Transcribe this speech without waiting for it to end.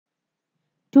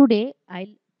Today,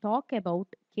 I'll talk about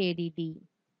KDD.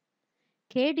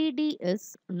 KDD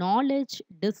is Knowledge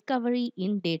Discovery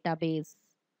in Database.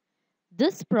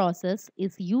 This process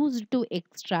is used to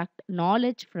extract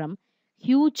knowledge from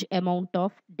huge amount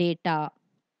of data.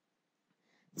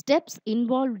 Steps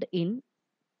involved in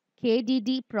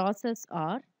KDD process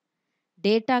are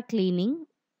data cleaning,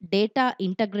 data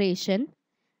integration,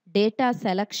 data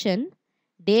selection,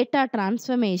 data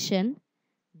transformation,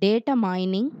 data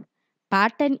mining,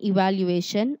 pattern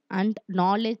evaluation, and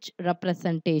knowledge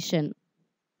representation.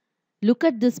 Look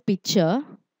at this picture.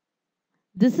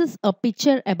 This is a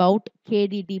picture about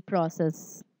KDD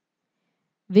process.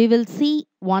 We will see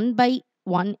one by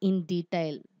one in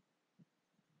detail.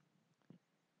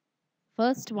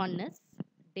 First one is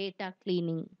data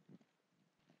cleaning.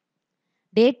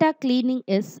 Data cleaning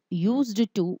is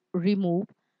used to remove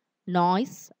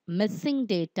noise, missing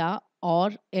data,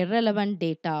 or irrelevant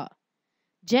data.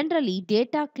 Generally,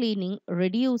 data cleaning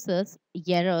reduces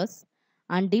errors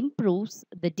and improves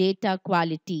the data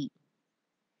quality.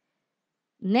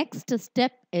 Next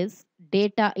step is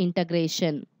data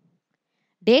integration.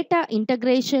 Data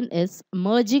integration is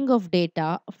merging of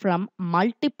data from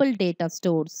multiple data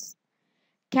stores.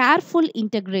 Careful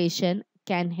integration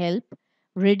can help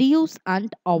reduce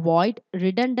and avoid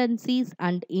redundancies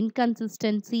and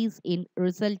inconsistencies in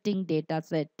resulting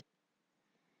dataset.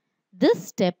 This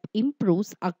step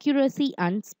improves accuracy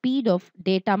and speed of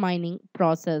data mining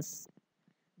process.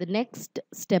 The next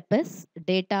step is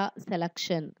data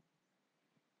selection.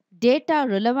 Data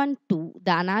relevant to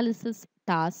the analysis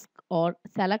task are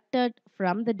selected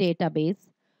from the database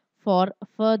for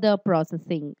further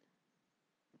processing.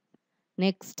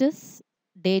 Next is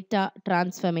data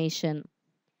transformation.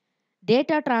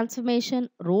 Data transformation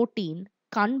routine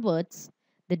converts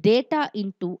the data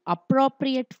into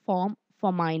appropriate form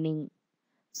for mining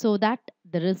so that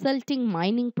the resulting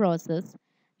mining process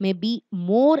may be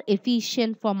more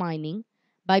efficient for mining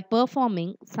by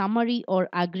performing summary or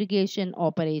aggregation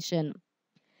operation.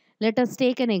 Let us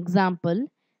take an example.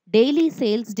 Daily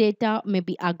sales data may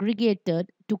be aggregated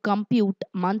to compute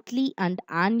monthly and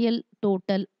annual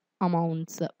total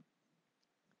amounts.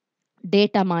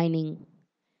 Data mining.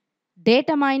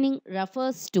 Data mining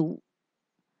refers to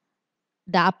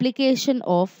the application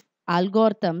of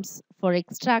algorithms for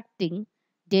extracting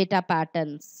data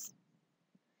patterns.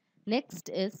 Next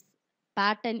is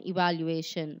pattern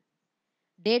evaluation.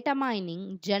 Data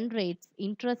mining generates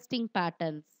interesting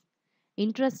patterns.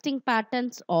 Interesting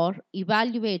patterns are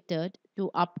evaluated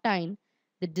to obtain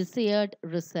the desired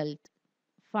result.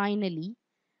 Finally,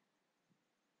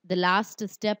 the last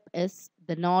step is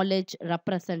the knowledge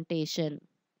representation.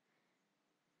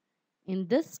 In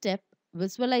this step,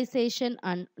 visualization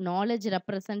and knowledge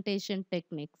representation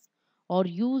techniques are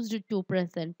used to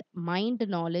present mined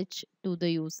knowledge to the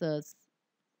users.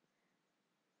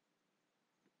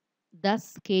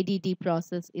 Thus, KDD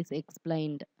process is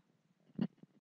explained.